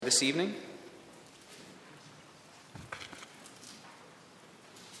this evening?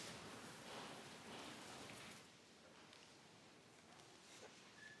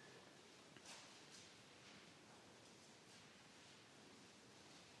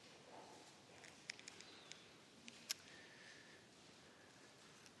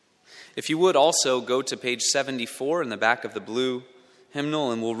 If you would also go to page 74 in the back of the blue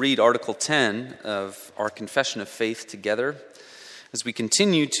hymnal, and we'll read Article 10 of our Confession of Faith together as we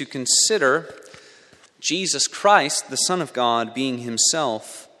continue to consider Jesus Christ, the Son of God, being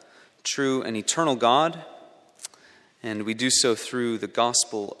himself true and eternal God. And we do so through the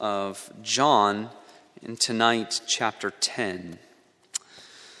Gospel of John in tonight, chapter 10.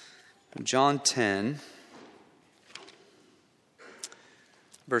 John 10.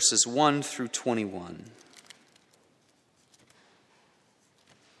 Verses 1 through 21.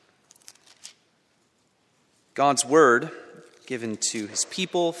 God's word given to his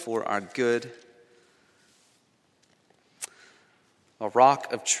people for our good. A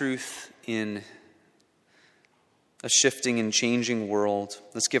rock of truth in a shifting and changing world.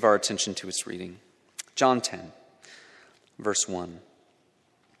 Let's give our attention to its reading. John 10, verse 1.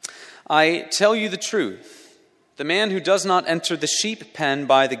 I tell you the truth. The man who does not enter the sheep pen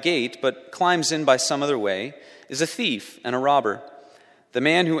by the gate, but climbs in by some other way, is a thief and a robber. The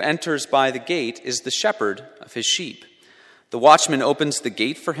man who enters by the gate is the shepherd of his sheep. The watchman opens the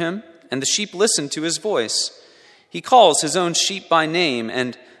gate for him, and the sheep listen to his voice. He calls his own sheep by name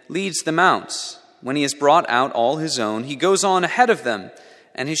and leads them out. When he has brought out all his own, he goes on ahead of them,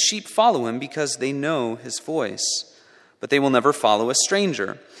 and his sheep follow him because they know his voice. But they will never follow a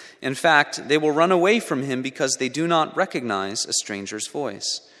stranger. In fact, they will run away from him because they do not recognize a stranger's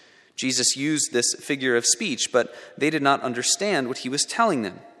voice. Jesus used this figure of speech, but they did not understand what he was telling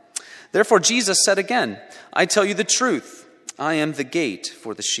them. Therefore, Jesus said again, I tell you the truth. I am the gate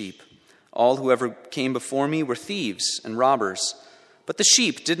for the sheep. All who ever came before me were thieves and robbers, but the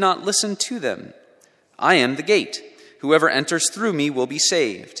sheep did not listen to them. I am the gate. Whoever enters through me will be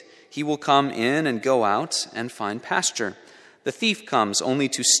saved. He will come in and go out and find pasture. The thief comes only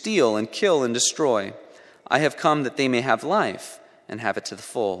to steal and kill and destroy. I have come that they may have life and have it to the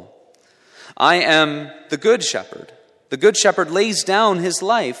full. I am the good shepherd. The good shepherd lays down his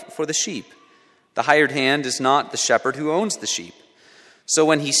life for the sheep. The hired hand is not the shepherd who owns the sheep. So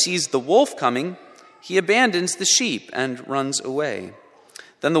when he sees the wolf coming, he abandons the sheep and runs away.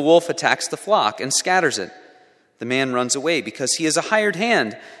 Then the wolf attacks the flock and scatters it. The man runs away because he is a hired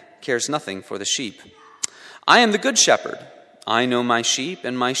hand, cares nothing for the sheep. I am the good shepherd. I know my sheep,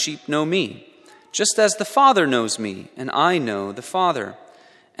 and my sheep know me, just as the Father knows me, and I know the Father.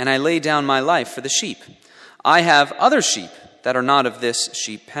 And I lay down my life for the sheep. I have other sheep that are not of this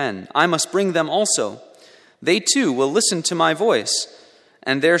sheep pen. I must bring them also. They too will listen to my voice,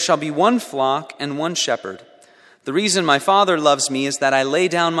 and there shall be one flock and one shepherd. The reason my Father loves me is that I lay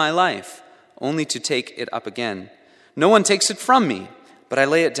down my life, only to take it up again. No one takes it from me, but I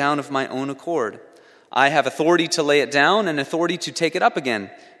lay it down of my own accord. I have authority to lay it down and authority to take it up again.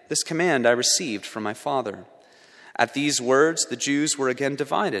 This command I received from my Father. At these words, the Jews were again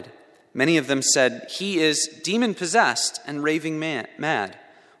divided. Many of them said, He is demon-possessed and raving mad.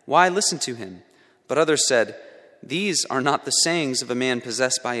 Why listen to him? But others said, These are not the sayings of a man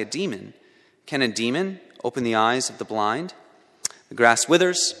possessed by a demon. Can a demon open the eyes of the blind? The grass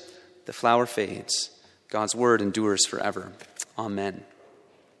withers, the flower fades. God's word endures forever. Amen.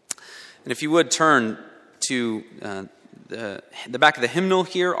 And if you would turn to the back of the hymnal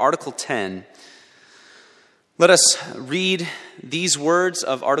here, Article 10. Let us read these words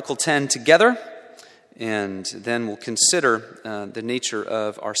of Article 10 together, and then we'll consider the nature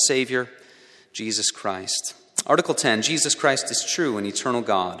of our Savior, Jesus Christ. Article 10, Jesus Christ is true and eternal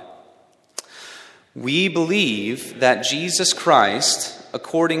God. We believe that Jesus Christ,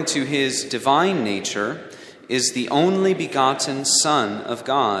 according to his divine nature, is the only begotten Son of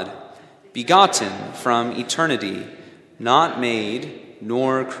God, begotten from eternity, not made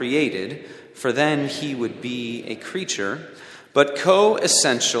nor created, for then he would be a creature, but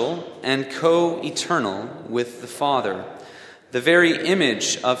co-essential and co-eternal with the Father, the very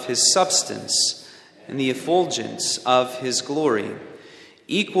image of his substance and the effulgence of his glory,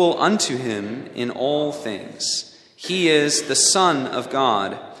 equal unto him in all things. He is the Son of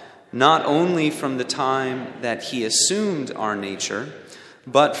God, not only from the time that he assumed our nature,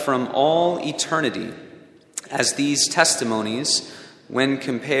 but from all eternity, as these testimonies, when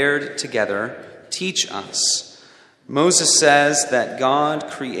compared together, teach us. Moses says that God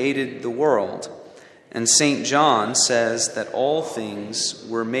created the world, and St. John says that all things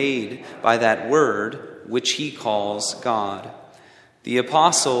were made by that word which he calls God. The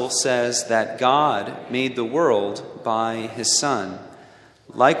apostle says that God made the world by his Son.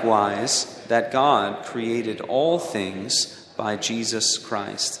 Likewise, that God created all things by Jesus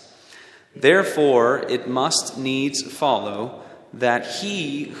Christ. Therefore, it must needs follow that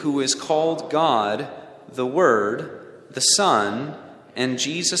he who is called God, the Word, the Son, and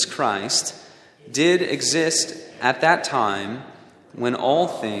Jesus Christ, did exist at that time when all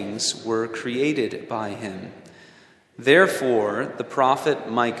things were created by him. Therefore, the prophet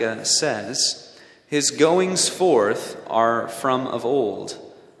Micah says, his goings forth are from of old,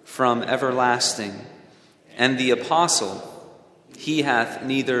 from everlasting. And the apostle, he hath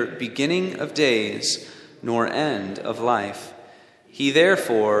neither beginning of days nor end of life. He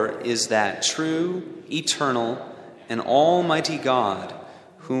therefore is that true, eternal, and almighty God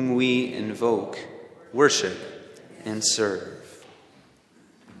whom we invoke, worship, and serve.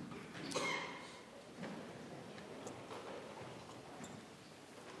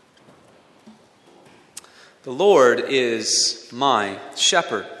 The Lord is my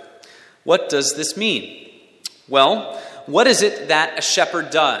shepherd. What does this mean? Well, what is it that a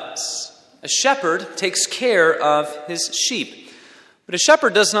shepherd does? A shepherd takes care of his sheep. But a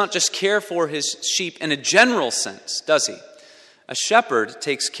shepherd does not just care for his sheep in a general sense, does he? A shepherd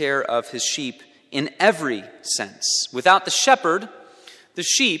takes care of his sheep in every sense. Without the shepherd, the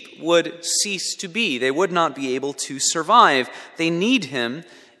sheep would cease to be. They would not be able to survive. They need him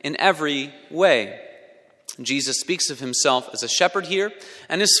in every way. Jesus speaks of himself as a shepherd here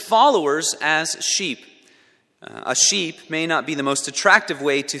and his followers as sheep. A sheep may not be the most attractive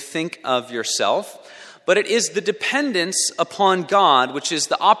way to think of yourself, but it is the dependence upon God which is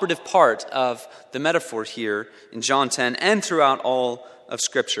the operative part of the metaphor here in John 10 and throughout all of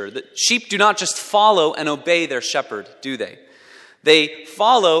Scripture. The sheep do not just follow and obey their shepherd, do they? They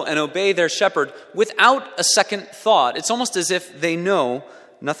follow and obey their shepherd without a second thought. It's almost as if they know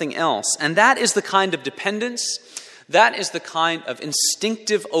nothing else. And that is the kind of dependence, that is the kind of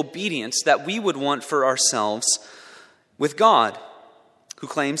instinctive obedience that we would want for ourselves with God, who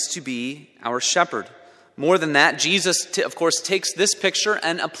claims to be our shepherd. More than that, Jesus, of course, takes this picture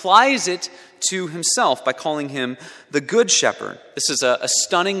and applies it to himself by calling him the Good Shepherd. This is a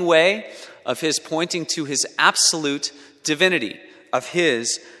stunning way of his pointing to his absolute divinity, of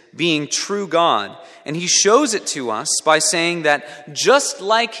his being true God. And he shows it to us by saying that just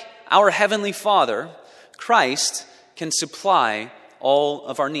like our Heavenly Father, Christ can supply all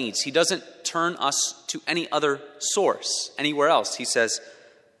of our needs. He doesn't turn us to any other source, anywhere else. He says,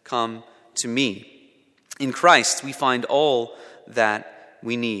 come to me. In Christ, we find all that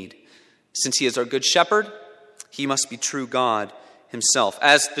we need. Since he is our good shepherd, he must be true God himself.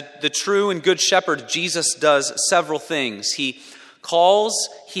 As the true and good shepherd, Jesus does several things. He calls,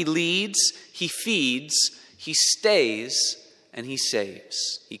 he leads, he feeds, he stays, and he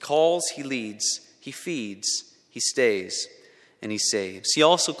saves. He calls, he leads, he feeds, he stays, and he saves. He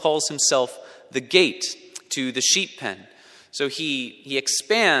also calls himself the gate to the sheep pen. So he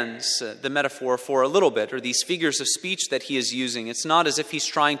expands the metaphor for a little bit, or these figures of speech that he is using. It's not as if he's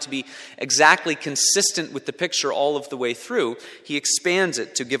trying to be exactly consistent with the picture all of the way through. He expands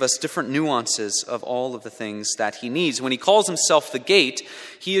it to give us different nuances of all of the things that he needs. When he calls himself the gate,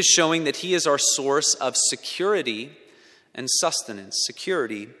 he is showing that he is our source of security and sustenance.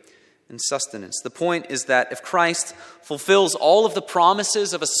 Security and sustenance. The point is that if Christ fulfills all of the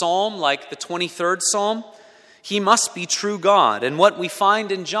promises of a psalm like the 23rd Psalm, he must be true God. And what we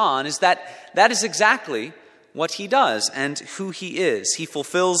find in John is that is exactly what he does and who he is. He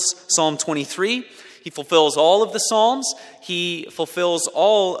fulfills Psalm 23. He fulfills all of the Psalms. He fulfills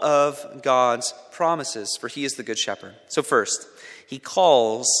all of God's promises, for he is the good shepherd. So first, he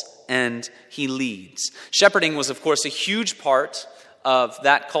calls and he leads. Shepherding was, of course, a huge part of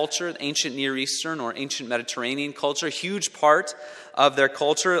that culture, the ancient Near Eastern or ancient Mediterranean culture, a huge part of their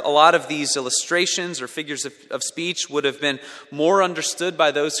culture. A lot of these illustrations or figures of speech would have been more understood by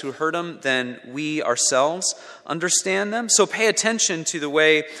those who heard them than we ourselves understand them. So pay attention to the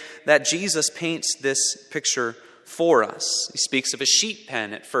way that Jesus paints this picture for us. He speaks of a sheep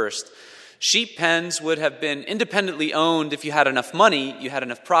pen at first. Sheep pens would have been independently owned if you had enough money, you had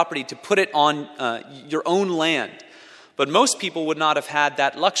enough property to put it on your own land. But most people would not have had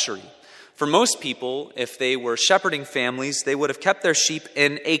that luxury. For most people, if they were shepherding families, they would have kept their sheep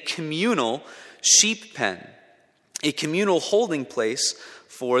in a communal sheep pen, a communal holding place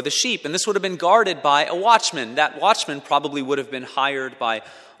for the sheep. And this would have been guarded by a watchman. That watchman probably would have been hired by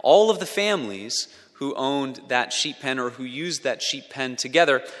all of the families who owned that sheep pen or who used that sheep pen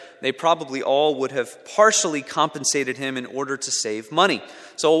together. They probably all would have partially compensated him in order to save money.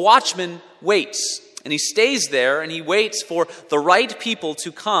 So a watchman waits And he stays there and he waits for the right people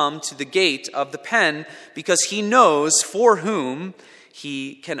to come to the gate of the pen because he knows for whom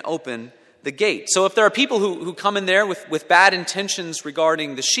he can open the gate. So if there are people who come in there with bad intentions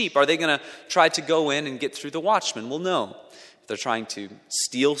regarding the sheep, are they going to try to go in and get through the watchman? Well, no. If they're trying to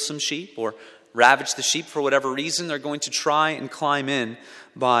steal some sheep or ravage the sheep for whatever reason, they're going to try and climb in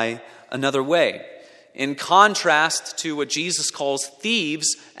by another way. In contrast to what Jesus calls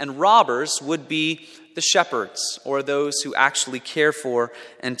thieves and robbers would be the shepherds, or those who actually care for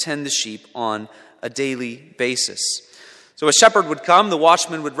and tend the sheep on a daily basis. So a shepherd would come, the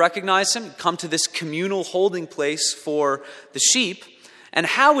watchman would recognize him, come to this communal holding place for the sheep. And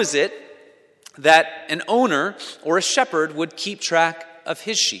how is it that an owner or a shepherd would keep track of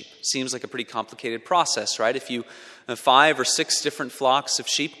his sheep? Seems like a pretty complicated process, right? If you 5 or 6 different flocks of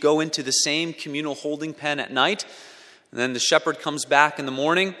sheep go into the same communal holding pen at night, and then the shepherd comes back in the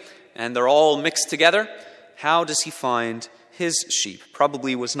morning and they're all mixed together, how does he find his sheep?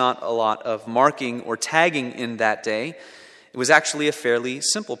 Probably was not a lot of marking or tagging in that day. It was actually a fairly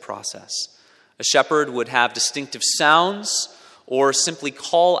simple process. A shepherd would have distinctive sounds or simply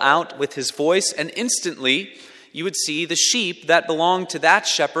call out with his voice, and instantly you would see the sheep that belonged to that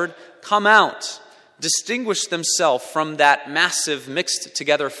shepherd come out, distinguish themselves from that massive mixed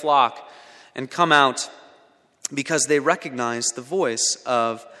together flock, and come out because they recognized the voice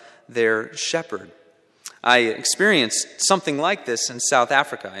of their shepherd. I experienced something like this in South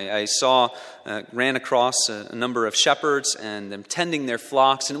Africa. I ran across a number of shepherds and them tending their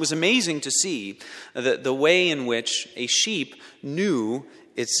flocks, and it was amazing to see the way in which a sheep knew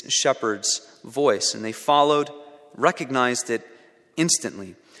its shepherd's voice, and they followed, recognized it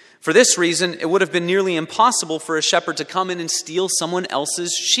instantly. For this reason, it would have been nearly impossible for a shepherd to come in and steal someone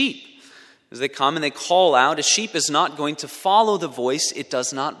else's sheep. As they come and they call out, a sheep is not going to follow the voice it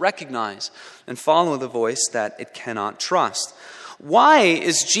does not recognize and follow the voice that it cannot trust. Why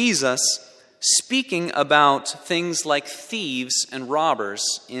is Jesus speaking about things like thieves and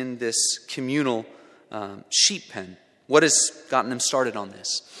robbers in this communal sheep pen? What has gotten him started on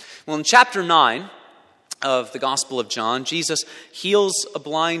this? Well, in chapter 9 of the Gospel of John, Jesus heals a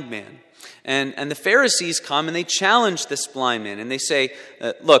blind man. And the Pharisees come and they challenge this blind man. And they say,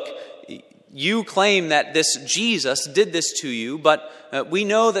 look, you claim that this Jesus did this to you, but we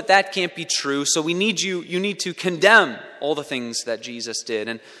know that that can't be true. So you need to condemn all the things that Jesus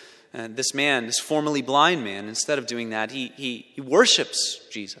did. And this man, this formerly blind man, instead of doing that, he worships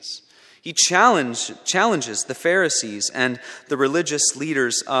Jesus. He challenges the Pharisees and the religious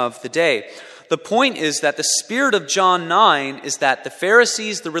leaders of the day. The point is that the spirit of John 9 is that the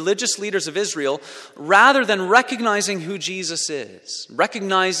Pharisees, the religious leaders of Israel, rather than recognizing who Jesus is,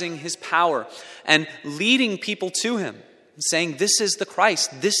 recognizing his power, and leading people to him, saying, this is the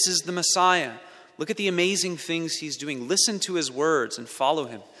Christ, this is the Messiah. Look at the amazing things he's doing. Listen to his words and follow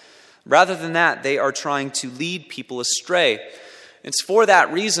him. Rather than that, they are trying to lead people astray. It's for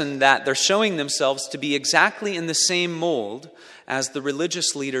that reason that they're showing themselves to be exactly in the same mold as the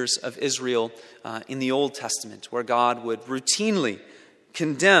religious leaders of Israel in the Old Testament, where God would routinely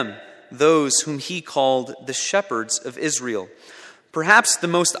condemn those whom he called the shepherds of Israel. Perhaps the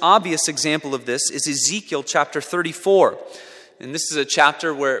most obvious example of this is Ezekiel chapter 34. And this is a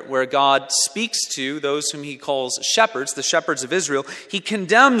chapter where God speaks to those whom he calls shepherds, the shepherds of Israel. He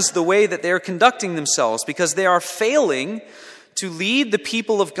condemns the way that they are conducting themselves because they are failing to lead the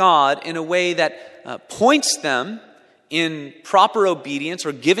people of God in a way that points them in proper obedience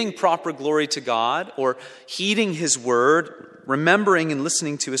or giving proper glory to God or heeding his word, remembering and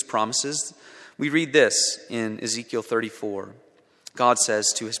listening to his promises. We read this in Ezekiel 34. God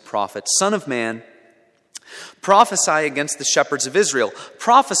says to his prophet, Son of man, prophesy against the shepherds of Israel.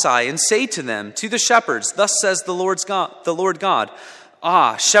 Prophesy and say to them, to the shepherds, thus says the Lord God,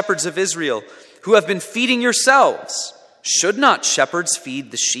 Ah, shepherds of Israel, who have been feeding yourselves. Should not shepherds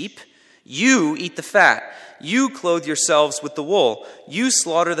feed the sheep? You eat the fat. You clothe yourselves with the wool. You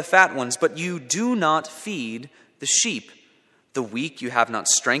slaughter the fat ones, but you do not feed the sheep. The weak you have not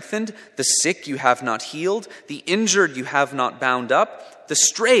strengthened. The sick you have not healed. The injured you have not bound up. The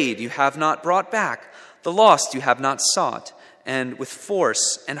strayed you have not brought back. The lost you have not sought. And with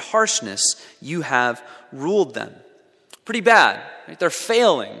force and harshness you have ruled them. Pretty bad. Right? They're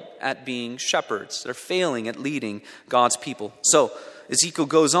failing at being shepherds. They're failing at leading God's people. So Ezekiel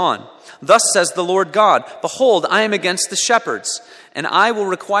goes on. Thus says the Lord God, Behold, I am against the shepherds, and I will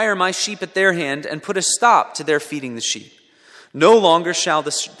require my sheep at their hand and put a stop to their feeding the sheep. No longer shall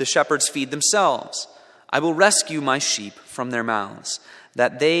the shepherds feed themselves. I will rescue my sheep from their mouths,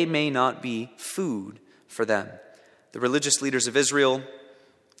 that they may not be food for them. The religious leaders of Israel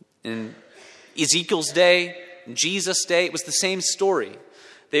in Ezekiel's day, Jesus' day, it was the same story.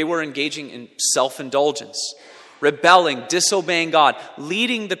 They were engaging in self-indulgence, rebelling, disobeying God,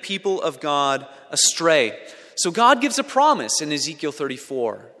 leading the people of God astray. So God gives a promise in Ezekiel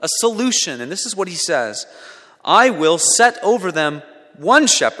 34, a solution, and this is what he says: I will set over them one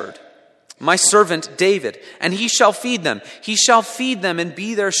shepherd, my servant David, and he shall feed them. He shall feed them and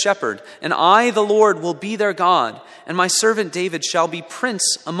be their shepherd, and I, the Lord, will be their God, and my servant David shall be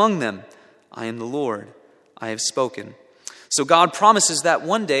prince among them. I am the Lord, I have spoken. So God promises that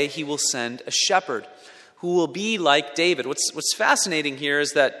one day he will send a shepherd who will be like David. What's fascinating here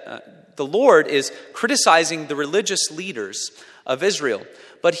is that the Lord is criticizing the religious leaders of Israel,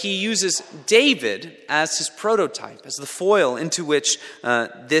 but he uses David as his prototype, as the foil into which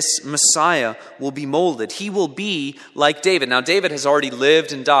this Messiah will be molded. He will be like David. Now, David has already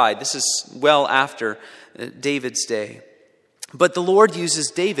lived and died. This is well after David's day. But the Lord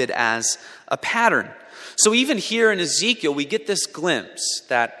uses David as a pattern. So even here in Ezekiel, we get this glimpse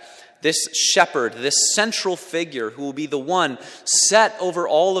that this shepherd, this central figure who will be the one set over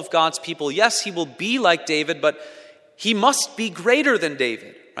all of God's people, yes, he will be like David, but he must be greater than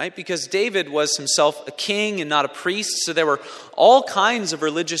David, right? Because David was himself a king and not a priest, so there were all kinds of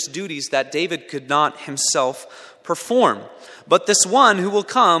religious duties that David could not himself perform. But this one who will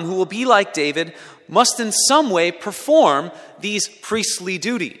come, who will be like David, must in some way perform these priestly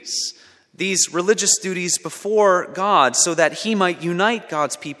duties, these religious duties before God, so that he might unite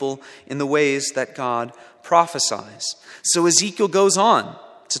God's people in the ways that God prophesies. So Ezekiel goes on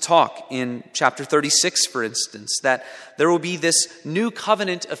to talk in chapter 36, for instance, that there will be this new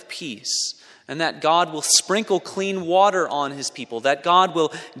covenant of peace, and that God will sprinkle clean water on his people, that God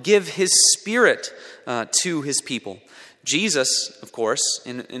will give his Spirit to his people. Jesus, of course,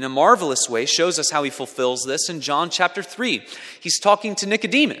 in a marvelous way, shows us how he fulfills this in John chapter 3. He's talking to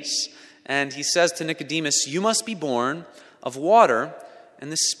Nicodemus, and he says to Nicodemus, you must be born of water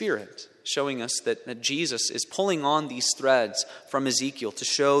and the Spirit, showing us that Jesus is pulling on these threads from Ezekiel to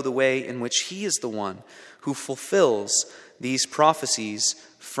show the way in which he is the one who fulfills these prophecies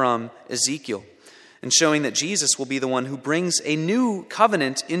from Ezekiel, and showing that Jesus will be the one who brings a new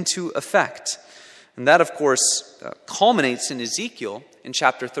covenant into effect. And that, of course, culminates in Ezekiel in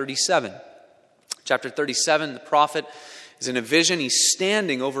chapter 37. Chapter 37, the prophet is in a vision. He's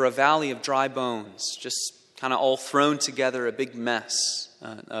standing over a valley of dry bones, just kind of all thrown together, a big mess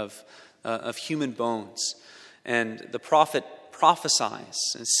of human bones. And the prophet prophesies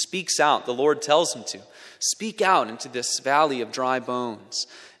and speaks out. The Lord tells him to speak out into this valley of dry bones.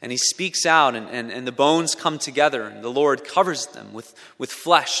 And he speaks out, and the bones come together, and the Lord covers them with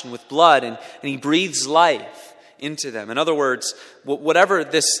flesh and with blood, and he breathes life into them. In other words, whatever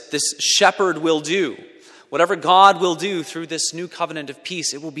this shepherd will do, whatever God will do through this new covenant of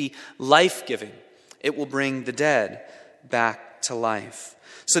peace, it will be life-giving. It will bring the dead back to life.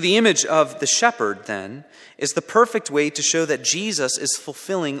 So the image of the shepherd, then, is the perfect way to show that Jesus is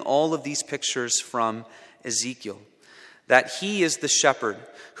fulfilling all of these pictures from Ezekiel. That he is the shepherd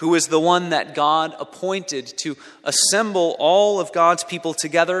who is the one that God appointed to assemble all of God's people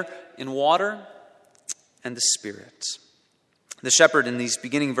together in water and the Spirit. The shepherd in these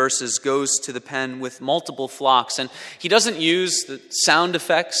beginning verses goes to the pen with multiple flocks, and he doesn't use the sound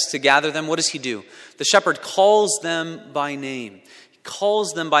effects to gather them. What does he do? The shepherd calls them by name. He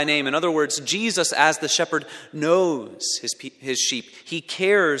calls them by name. In other words, Jesus, as the shepherd, knows his sheep. He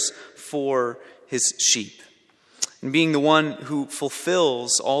cares for his sheep. And being the one who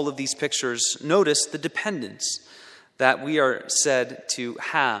fulfills all of these pictures, notice the dependence that we are said to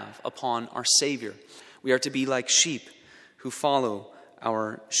have upon our Savior. We are to be like sheep who follow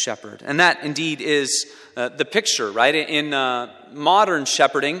our shepherd. And that indeed is the picture, right? In modern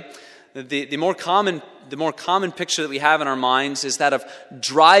shepherding, the more common picture that we have in our minds is that of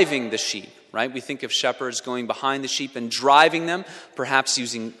driving the sheep, right? We think of shepherds going behind the sheep and driving them, perhaps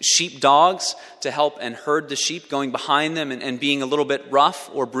using sheep dogs to help and herd the sheep, going behind them and being a little bit rough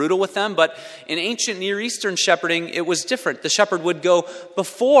or brutal with them. But in ancient Near Eastern shepherding, it was different. The shepherd would go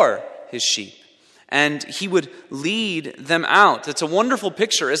before his sheep, and he would lead them out. It's a wonderful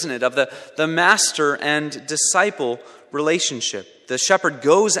picture, isn't it, of the master and disciple relationship. The shepherd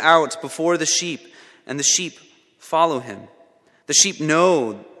goes out before the sheep, and the sheep follow him. The sheep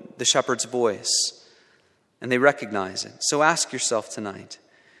know the shepherd's voice, and they recognize it. So ask yourself tonight,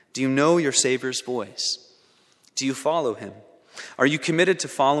 do you know your Savior's voice? Do you follow him? Are you committed to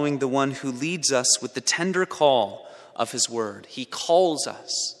following the one who leads us with the tender call of his word? He calls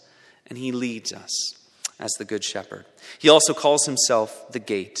us, and he leads us as the good shepherd. He also calls himself the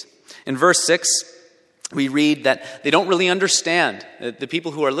gate. In verse 6, we read that they don't really understand. The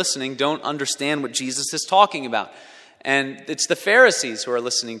people who are listening don't understand what Jesus is talking about. And it's the Pharisees who are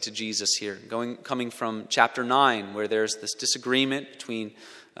listening to Jesus here, coming from chapter 9, where there's this disagreement between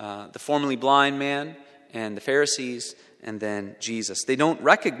the formerly blind man and the Pharisees, and then Jesus. They don't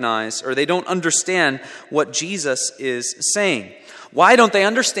recognize, or they don't understand what Jesus is saying. Why don't they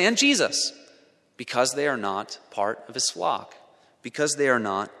understand Jesus? Because they are not part of his flock, because they are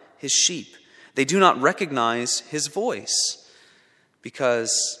not his sheep. They do not recognize his voice,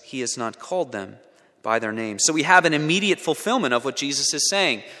 because he has not called them by their name. So we have an immediate fulfillment of what Jesus is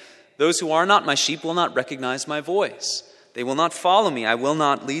saying. Those who are not my sheep will not recognize my voice. They will not follow me. I will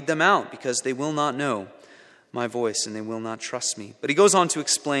not lead them out, because they will not know my voice and they will not trust me. But he goes on to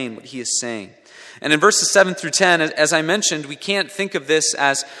explain what he is saying. And in verses 7 through 10, as I mentioned, we can't think of this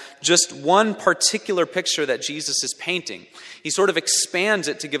as just one particular picture that Jesus is painting. He sort of expands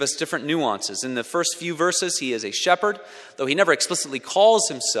it to give us different nuances. In the first few verses, he is a shepherd, though he never explicitly calls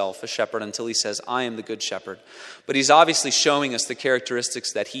himself a shepherd until he says, I am the good shepherd. But he's obviously showing us the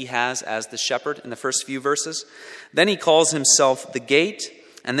characteristics that he has as the shepherd in the first few verses. Then he calls himself the gate,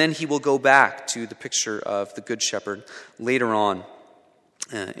 and then he will go back to the picture of the good shepherd later on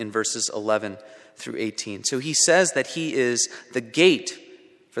in verses 11 through 18. So he says that he is the gate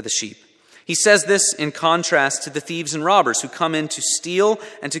for the sheep. He says this in contrast to the thieves and robbers who come in to steal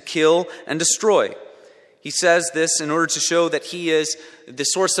and to kill and destroy. He says this in order to show that he is the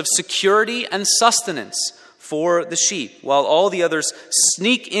source of security and sustenance for the sheep. While all the others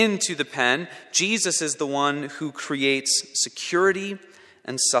sneak into the pen, Jesus is the one who creates security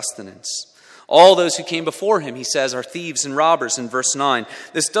and sustenance. All those who came before him, he says, are thieves and robbers in verse 9.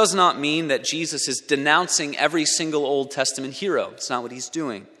 This does not mean that Jesus is denouncing every single Old Testament hero. It's not what he's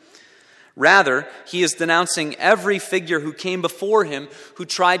doing. Rather, he is denouncing every figure who came before him who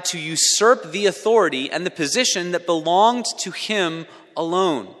tried to usurp the authority and the position that belonged to him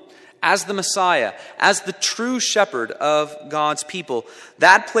alone. As the Messiah, as the true shepherd of God's people,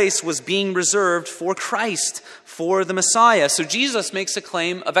 that place was being reserved for Christ, for the Messiah. So Jesus makes a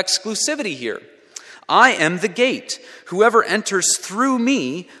claim of exclusivity here. I am the gate. Whoever enters through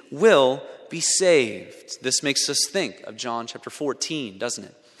me will be saved. This makes us think of John chapter 14, doesn't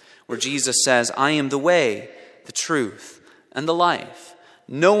it? Where Jesus says, I am the way, the truth, and the life.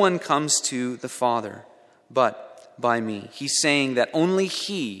 No one comes to the Father but by me. He's saying that only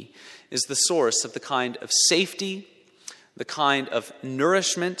he is the source of the kind of safety, the kind of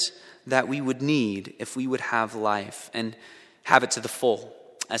nourishment that we would need if we would have life and have it to the full,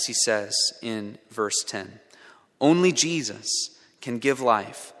 as he says in verse 10. Only Jesus can give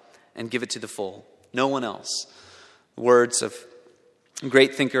life and give it to the full. No one else. The words of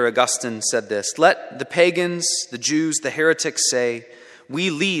great thinker Augustine said this: let the pagans, the Jews, the heretics say, we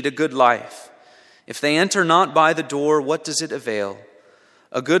lead a good life. If they enter not by the door, what does it avail?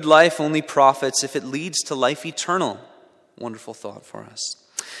 A good life only profits if it leads to life eternal. Wonderful thought for us.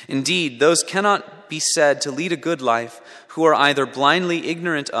 Indeed, those cannot be said to lead a good life who are either blindly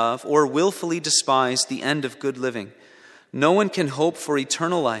ignorant of or willfully despise the end of good living. No one can hope for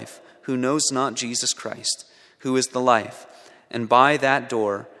eternal life who knows not Jesus Christ, who is the life, and by that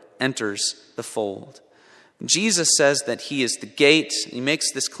door enters the fold. Jesus says that he is the gate. He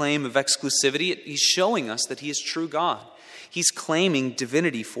makes this claim of exclusivity. He's showing us that he is true God. He's claiming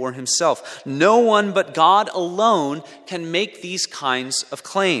divinity for himself. No one but God alone can make these kinds of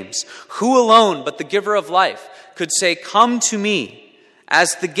claims. Who alone but the giver of life could say, come to me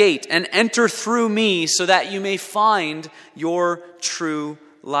as the gate and enter through me so that you may find your true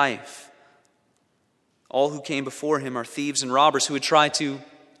life? All who came before him are thieves and robbers who would try to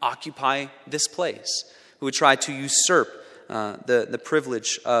occupy this place, who would try to usurp the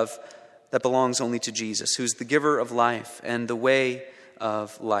privilege that belongs only to Jesus, who's the giver of life and the way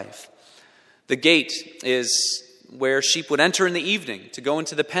of life. The gate is where sheep would enter in the evening to go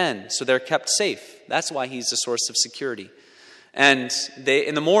into the pen, so they're kept safe. That's why he's the source of security. And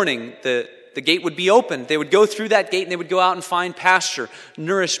in the morning, the gate would be opened. They would go through that gate and they would go out and find pasture,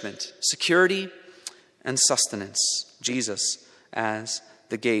 nourishment, security, and sustenance. Jesus as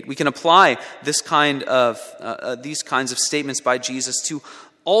the gate. We can apply these kinds of statements by Jesus to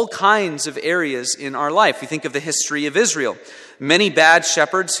all kinds of areas in our life. We think of the history of Israel. Many bad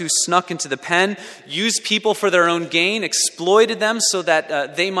shepherds who snuck into the pen, used people for their own gain, exploited them so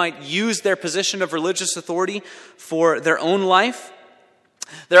that they might use their position of religious authority for their own life.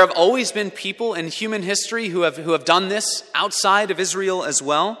 There have always been people in human history who have done this outside of Israel as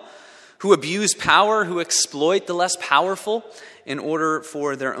well, who abuse power, who exploit the less powerful in order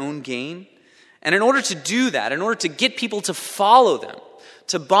for their own gain. And in order to do that, in order to get people to follow them,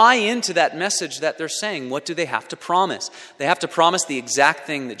 to buy into that message that they're saying, what do they have to promise? They have to promise the exact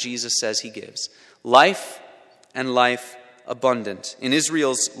thing that Jesus says he gives: life and life abundant. In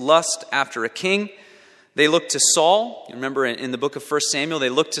Israel's lust after a king, they look to Saul. You remember in the book of 1 Samuel, they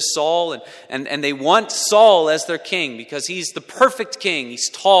look to Saul and they want Saul as their king because he's the perfect king. He's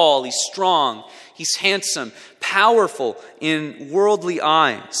tall, he's strong, he's handsome, powerful in worldly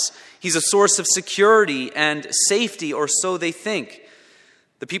eyes. He's a source of security and safety, or so they think.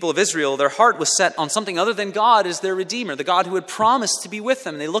 The people of Israel, their heart was set on something other than God as their Redeemer, the God who had promised to be with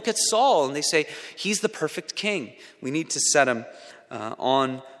them. And they look at Saul and they say, he's the perfect king. We need to set him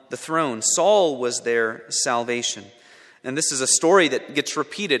on the throne. Saul was their salvation. And this is a story that gets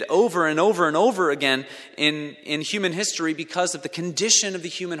repeated over and over and over again in human history because of the condition of the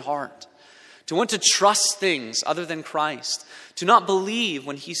human heart. To want to trust things other than Christ. To not believe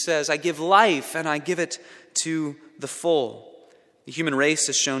when he says, I give life and I give it to the full. The human race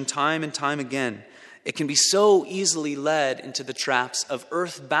has shown time and time again it can be so easily led into the traps of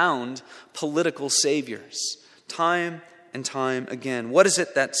earth-bound political saviors. Time and time again. What is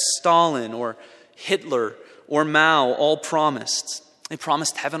it that Stalin or Hitler or Mao all promised? They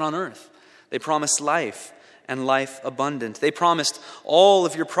promised heaven on earth. They promised life and life abundant. They promised all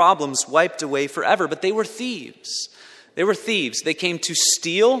of your problems wiped away forever, but they were thieves. They were thieves. They came to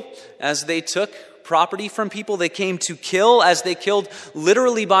steal as they took property from people. They came to kill as they killed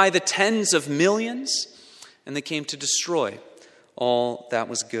literally by the tens of millions. And they came to destroy all that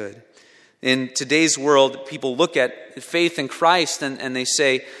was good. In today's world, people look at faith in Christ and they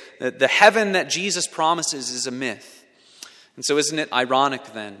say that the heaven that Jesus promises is a myth. And so isn't it ironic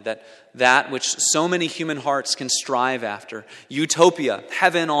then that which so many human hearts can strive after, utopia,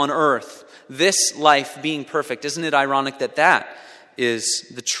 heaven on earth, this life being perfect, isn't it ironic that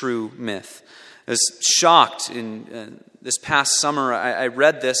is the true myth? I was shocked in this past summer. I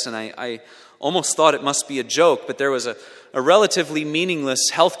read this and I almost thought it must be a joke, but there was a relatively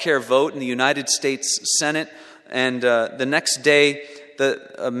meaningless healthcare vote in the United States Senate, and the next day,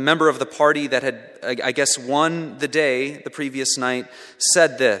 a member of the party that had, I guess, won the day the previous night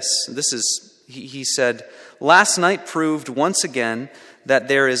said this. He said, "Last night proved once again that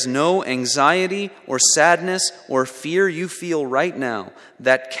there is no anxiety or sadness or fear you feel right now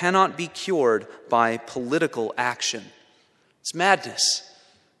that cannot be cured by political action." It's madness.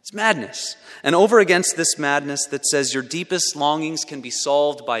 It's madness. And over against this madness that says your deepest longings can be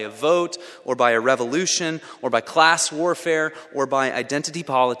solved by a vote or by a revolution or by class warfare or by identity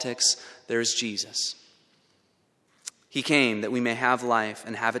politics, there is Jesus. He came that we may have life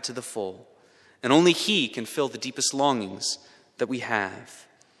and have it to the full. And only he can fill the deepest longings that we have.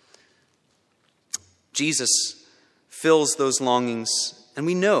 Jesus fills those longings, and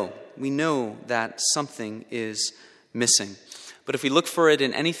we know that something is missing. But if we look for it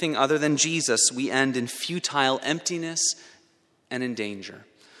in anything other than Jesus, we end in futile emptiness and in danger.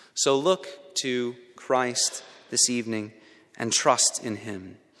 So look to Christ this evening and trust in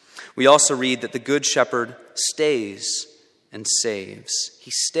him. We also read that the Good Shepherd stays and saves.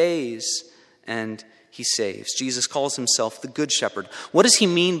 He stays and he saves. Jesus calls himself the Good Shepherd. What does he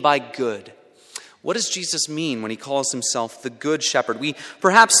mean by good? What does Jesus mean when he calls himself the Good Shepherd? We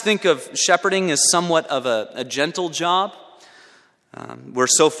perhaps think of shepherding as somewhat of a gentle job. We're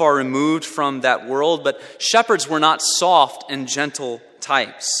so far removed from that world, but shepherds were not soft and gentle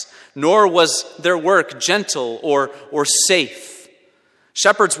types, nor was their work gentle or safe.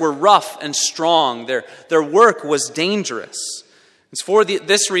 Shepherds were rough and strong. Their work was dangerous. It's for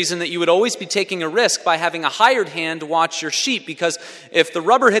this reason that you would always be taking a risk by having a hired hand watch your sheep, because if the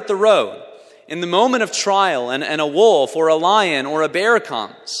rubber hit the road, in the moment of trial and a wolf or a lion or a bear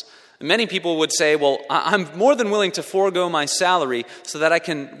comes, many people would say, well, I'm more than willing to forego my salary so that I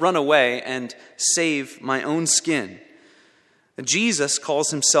can run away and save my own skin. Jesus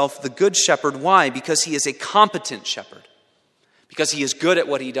calls himself the Good Shepherd. Why? Because he is a competent shepherd. Because he is good at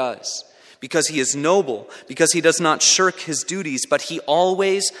what he does. Because he is noble. Because he does not shirk his duties, but he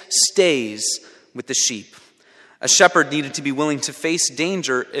always stays with the sheep. A shepherd needed to be willing to face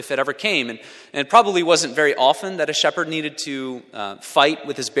danger if it ever came. And it probably wasn't very often that a shepherd needed to fight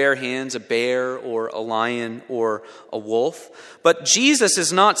with his bare hands a bear or a lion or a wolf. But Jesus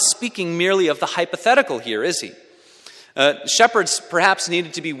is not speaking merely of the hypothetical here, is he? Shepherds perhaps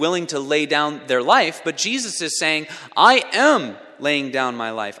needed to be willing to lay down their life, but Jesus is saying, I am laying down my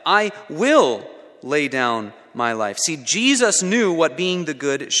life. I will lay down my life. See, Jesus knew what being the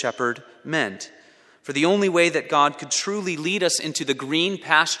Good Shepherd meant. For the only way that God could truly lead us into the green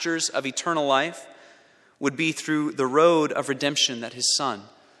pastures of eternal life would be through the road of redemption that his Son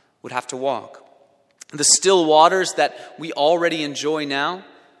would have to walk. The still waters that we already enjoy now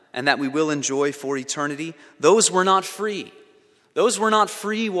and that we will enjoy for eternity, those were not free. Those were not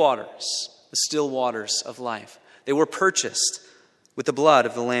free waters, the still waters of life. They were purchased with the blood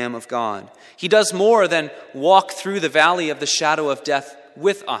of the Lamb of God. He does more than walk through the valley of the shadow of death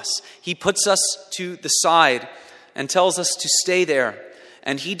with us. He puts us to the side and tells us to stay there.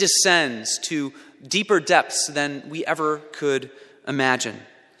 And he descends to deeper depths than we ever could imagine.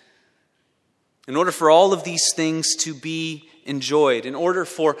 In order for all of these things to be enjoyed, in order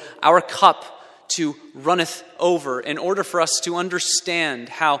for our cup to runneth over, in order for us to understand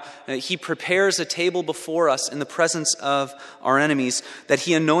how he prepares a table before us in the presence of our enemies, that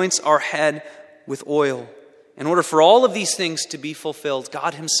he anoints our head with oil. In order for all of these things to be fulfilled,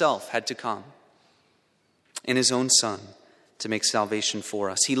 God himself had to come in his own Son to make salvation for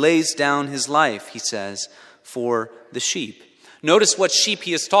us. He lays down his life, he says, for the sheep. Notice what sheep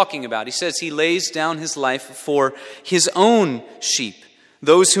he is talking about. He says he lays down his life for his own sheep,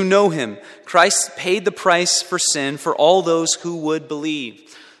 those who know him. Christ paid the price for sin for all those who would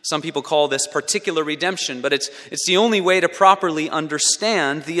believe. Some people call this particular redemption, but it's the only way to properly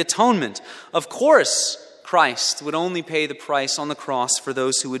understand the atonement. Of course, Christ would only pay the price on the cross for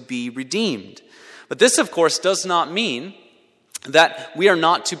those who would be redeemed. But this, of course, does not mean that we are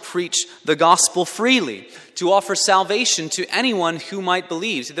not to preach the gospel freely, to offer salvation to anyone who might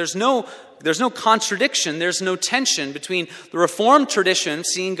believe. There's no contradiction, there's no tension between the Reformed tradition,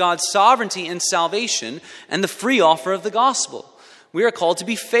 seeing God's sovereignty in salvation, and the free offer of the gospel. We are called to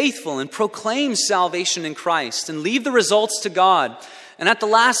be faithful and proclaim salvation in Christ and leave the results to God. And at the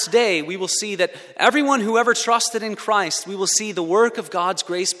last day, we will see that everyone who ever trusted in Christ, we will see the work of God's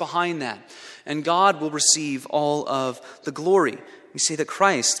grace behind that. And God will receive all of the glory. We see that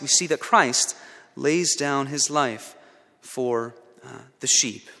Christ lays down his life for the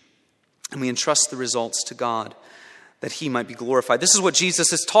sheep. And we entrust the results to God, that he might be glorified. This is what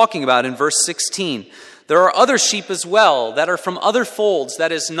Jesus is talking about in verse 16. There are other sheep as well that are from other folds,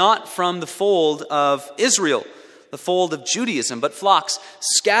 that is not from the fold of Israel, the fold of Judaism, but flocks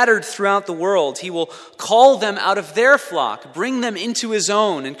scattered throughout the world. He will call them out of their flock, bring them into his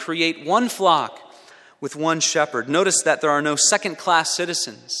own, and create one flock with one shepherd. Notice that there are no second-class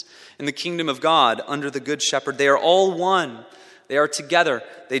citizens in the kingdom of God under the good shepherd. They are all one. They are together.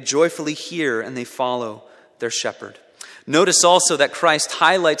 They joyfully hear and they follow their shepherd. Notice also that Christ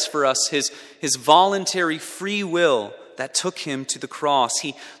highlights for us his voluntary free will that took him to the cross.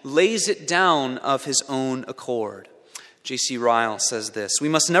 He lays it down of his own accord. J.C. Ryle says this: "We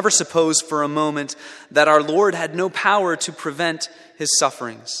must never suppose for a moment that our Lord had no power to prevent his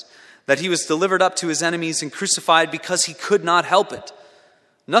sufferings, that he was delivered up to his enemies and crucified because he could not help it.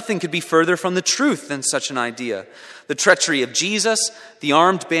 Nothing could be further from the truth than such an idea. The treachery of Jesus, the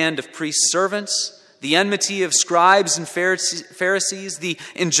armed band of priest servants, the enmity of scribes and Pharisees, the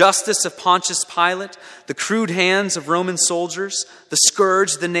injustice of Pontius Pilate, the crude hands of Roman soldiers, the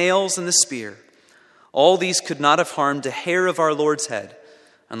scourge, the nails, and the spear. All these could not have harmed a hair of our Lord's head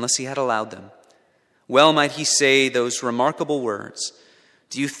unless he had allowed them. Well might he say those remarkable words,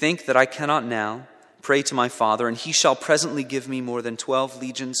 'Do you think that I cannot now pray to my Father, and he shall presently give me more than 12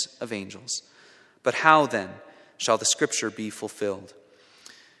 legions of angels? But how then shall the scripture be fulfilled?'"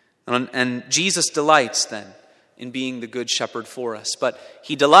 And Jesus delights then in being the good shepherd for us. But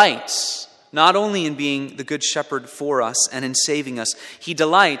he delights not only in being the good shepherd for us and in saving us, he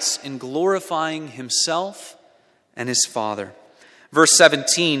delights in glorifying himself and his Father. Verse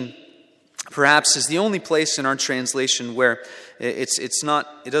 17 perhaps is the only place in our translation where it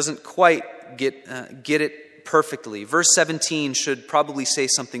doesn't quite get it perfectly. Verse 17 should probably say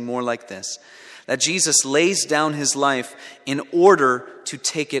something more like this: that Jesus lays down his life in order to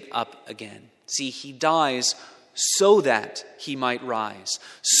take it up again. See, he dies so that he might rise,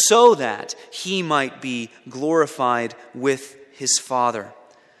 so that he might be glorified with his Father.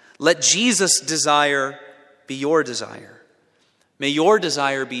 Let Jesus' desire be your desire. May your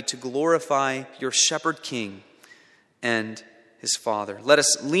desire be to glorify your shepherd king and his Father. Let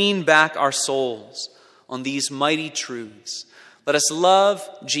us lean back our souls on these mighty truths. Let us love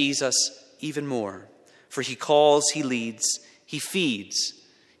Jesus even more, for he calls, he leads, he feeds,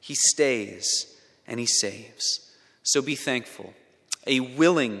 he stays, and he saves. So be thankful. A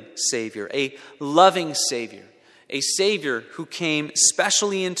willing Savior, a loving Savior, a Savior who came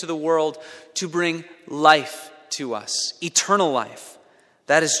specially into the world to bring life to us, eternal life.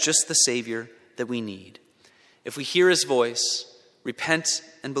 That is just the Savior that we need. If we hear his voice, repent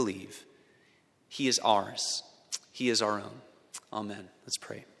and believe, he is ours. He is our own. Amen. Let's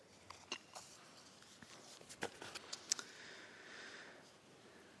pray.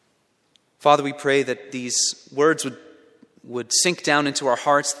 Father, we pray that these words would sink down into our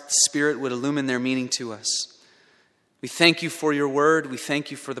hearts, that the Spirit would illumine their meaning to us. We thank you for your word. We thank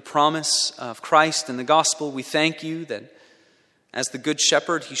you for the promise of Christ and the gospel. We thank you that as the Good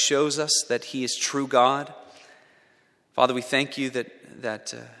Shepherd, he shows us that he is true God. Father, we thank you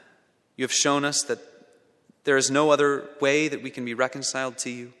that you have shown us that there is no other way that we can be reconciled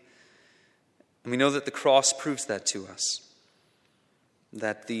to you. And we know that the cross proves that to us.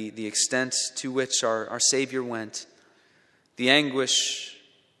 That the extent to which our Savior went, the anguish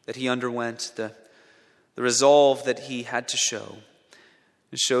that he underwent, the resolve that he had to show,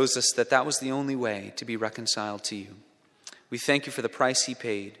 it shows us that that was the only way to be reconciled to you. We thank you for the price he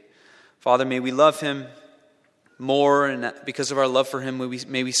paid. Father, may we love him more, and because of our love for him,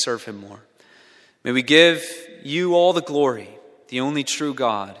 may we serve him more. May we give you all the glory, the only true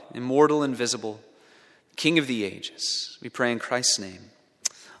God, immortal, invisible, King of the ages. We pray in Christ's name.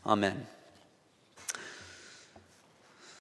 Amen.